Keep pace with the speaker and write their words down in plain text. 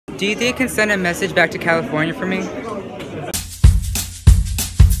Do you think you can send a message back to California for me?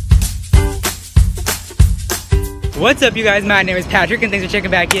 What's up, you guys? My name is Patrick and thanks for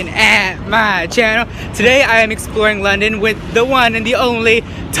checking back in at my channel. Today I am exploring London with the one and the only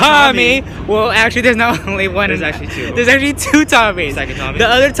Tommy. Well, actually there's not only one. There's actually two. There's actually two Tommys. Second Tommy. The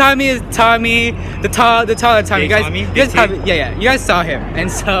other Tommy is Tommy, the taller Tommy. Tommy? You guys probably, yeah, you guys saw him. And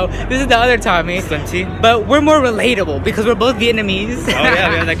so this is the other Tommy. Slim T. But we're more relatable because we're both Vietnamese. Oh yeah,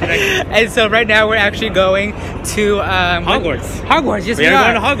 we have that connection. And so right now we're actually going to Hogwarts. Hogwarts, yes, we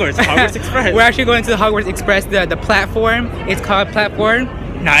are going to Hogwarts. Hogwarts Express. We're actually going to the Hogwarts Express, the platform. It's called platform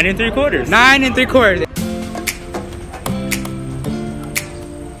 9 3/4. 9 3/4.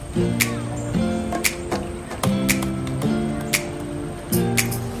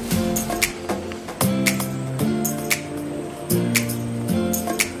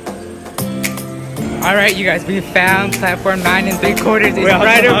 All right, you guys, we found platform 9 3/4. It's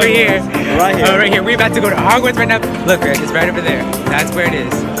right over here. Right here. Right here. We're about to go to Hogwarts right now. Look, guys, it's right over there. That's where it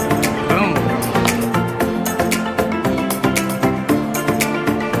is. Boom.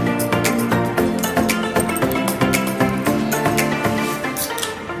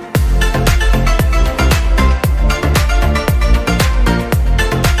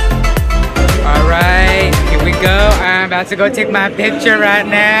 All right, here we go. I'm about to go take my picture right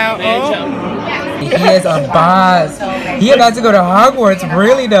now. Oh. He is a boss. He about to go to Hogwarts,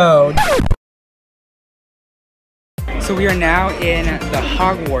 really though. So we are now in the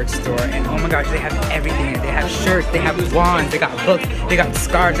Hogwarts store, and oh my gosh, they have everything in it. They have shirts, they have wands, they got books, they got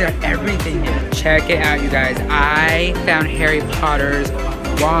scarves, they got everything here. Check it out, you guys. I found Harry Potter's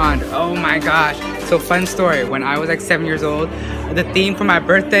wand. Oh my gosh. So fun story, when I was like 7 years old, the theme for my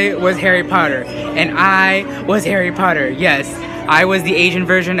birthday was Harry Potter, and I was Harry Potter. Yes, I was the Asian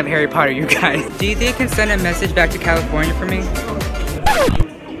version of Harry Potter, you guys. Do you think you can send a message back to California for me?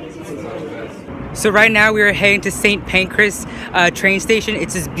 So right now we are heading to St. Pancras train station.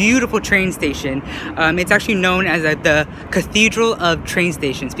 It's this beautiful train station. It's actually known as the Cathedral of Train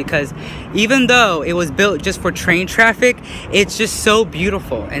Stations because even though it was built just for train traffic, it's just so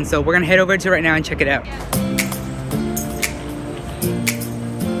beautiful. And so we're gonna head over to it right now and check it out.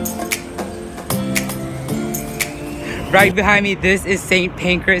 Right behind me, this is St.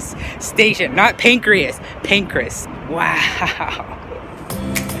 Pancras Station. Not Pancreas, Pancras. Wow.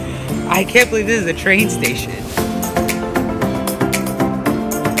 I can't believe this is a train station.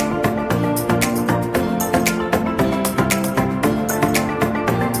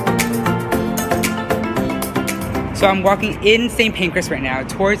 So I'm walking in St. Pancras right now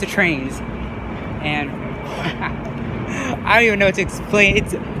towards the trains, and I don't even know what to explain.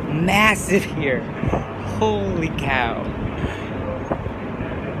 It's massive here. Holy cow.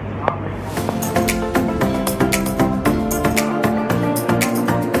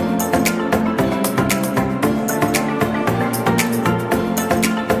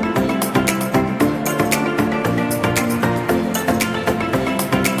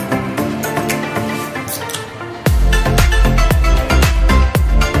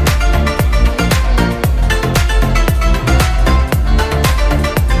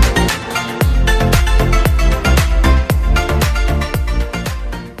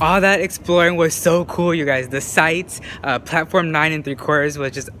 All that exploring was so cool, you guys. The sights, platform 9 3/4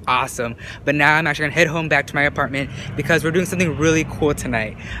 was just awesome. But now I'm actually gonna head home back to my apartment because we're doing something really cool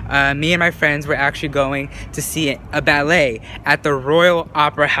tonight. Me and my friends were actually going to see a ballet at the Royal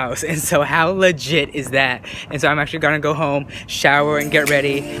Opera House. And so how legit is that? And so I'm actually gonna go home, shower, and get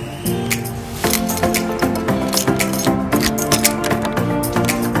ready.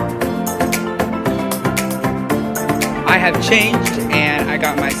 I have changed and I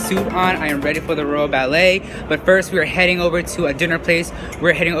got my suit on. I am ready for the Royal Ballet. But first we are heading over to a dinner place.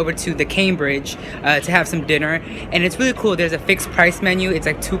 We're heading over to the Cambridge to have some dinner. And it's really cool. There's a fixed price menu. It's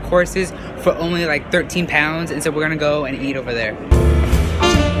like 2 courses for only like £13. And so we're gonna go and eat over there.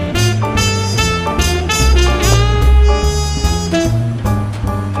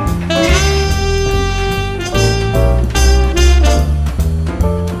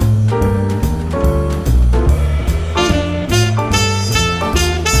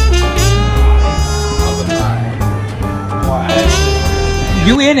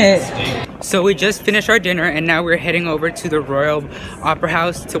 You in it. So we just finished our dinner and now we're heading over to the Royal Opera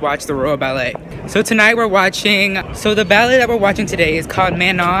House to watch the Royal Ballet. So tonight we're watching, the ballet that we're watching today is called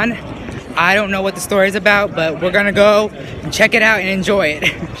Manon. I don't know what the story is about, but we're gonna go and check it out and enjoy it.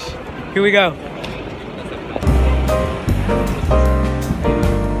 Here we go.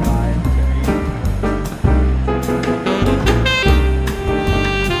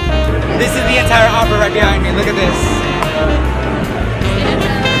 This is the entire opera right behind me. Look at this.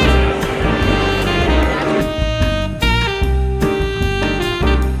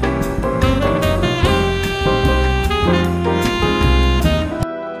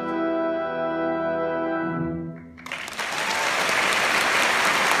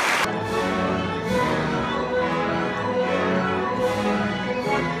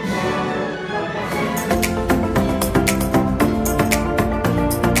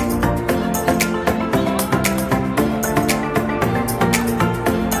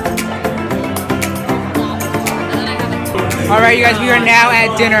 Alright, you guys, we are now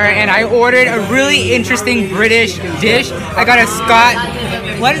at dinner, and I ordered a really interesting British dish. I got a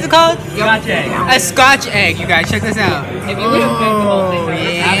what is it called? Scotch egg. A Scotch egg, you guys. Check this out. Oh,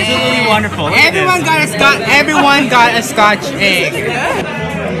 yeah. Absolutely wonderful. Everyone got a Scotch egg.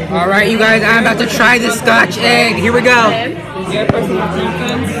 Alright, you guys, I'm about to try the Scotch egg. Here we go. It's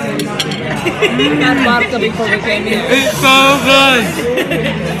so good.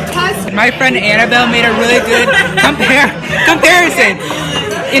 My friend Annabelle made a really good comparison.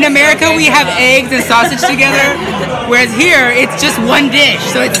 In America, we have eggs and sausage together, whereas here, it's just one dish,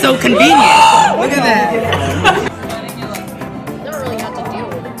 so it's so convenient. Look at that.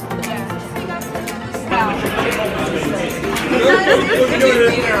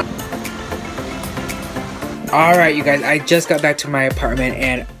 Alright, you guys, I just got back to my apartment,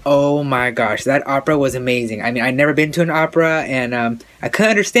 and oh my gosh, that opera was amazing. I mean, I'd never been to an opera, and I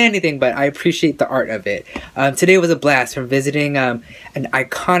couldn't understand anything, but I appreciate the art of it. Today was a blast, from visiting an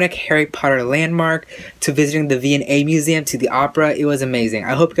iconic Harry Potter landmark to visiting the V&A Museum to the opera. It was amazing.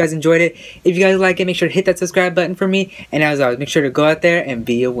 I hope you guys enjoyed it. If you guys like it, make sure to hit that subscribe button for me, and as always, make sure to go out there and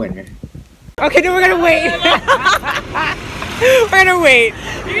be a winner. Okay, then we're gonna wait. We're gonna wait.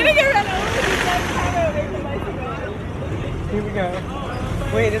 You're gonna get run over. Here we go.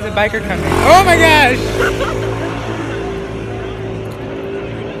 Wait, there's a biker coming. Oh my gosh!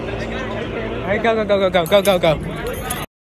 Alright, go.